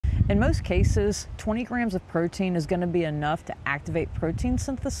In most cases, 20 grams of protein is going to be enough to activate protein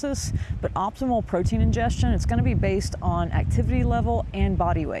synthesis, but optimal protein ingestion is going to be based on activity level and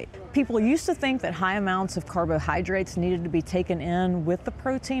body weight. People used to think that high amounts of carbohydrates needed to be taken in with the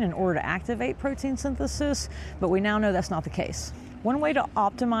protein in order to activate protein synthesis, but we now know that's not the case. One way to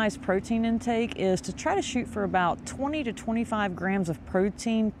optimize protein intake is to try to shoot for about 20 to 25 grams of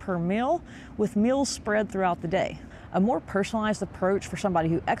protein per meal, with meals spread throughout the day. A more personalized approach for somebody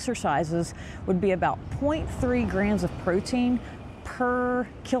who exercises would be about 0.3 grams of protein per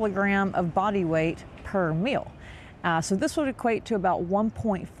kilogram of body weight per meal. So this would equate to about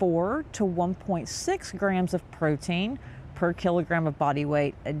 1.4 to 1.6 grams of protein per kilogram of body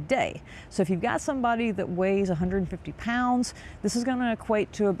weight a day. So if you've got somebody that weighs 150 pounds, this is going to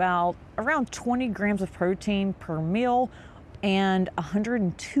equate to around 20 grams of protein per meal and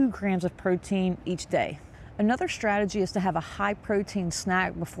 102 grams of protein each day. Another strategy is to have a high protein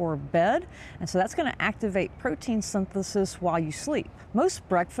snack before bed, and so that's going to activate protein synthesis while you sleep. Most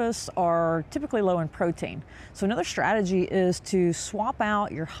breakfasts are typically low in protein, so another strategy is to swap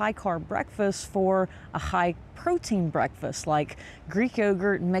out your high carb breakfast for a high protein breakfast like Greek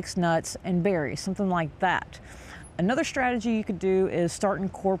yogurt, mixed nuts, and berries, something like that. Another strategy you could do is start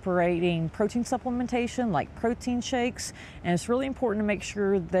incorporating protein supplementation like protein shakes, and it's really important to make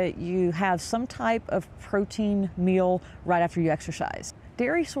sure that you have some type of protein meal right after you exercise.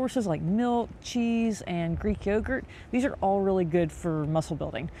 Dairy sources like milk, cheese, and Greek yogurt, these are all really good for muscle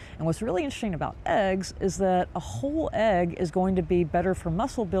building. And what's really interesting about eggs is that a whole egg is going to be better for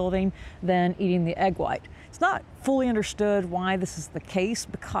muscle building than eating the egg white. It's not fully understood why this is the case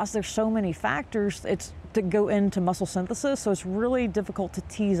because there's so many factors to go into muscle synthesis, so it's really difficult to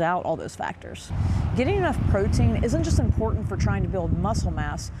tease out all those factors. Getting enough protein isn't just important for trying to build muscle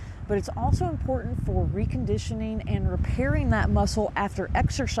mass, but it's also important for reconditioning and repairing that muscle after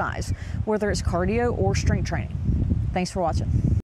exercise, whether it's cardio or strength training. Thanks for watching.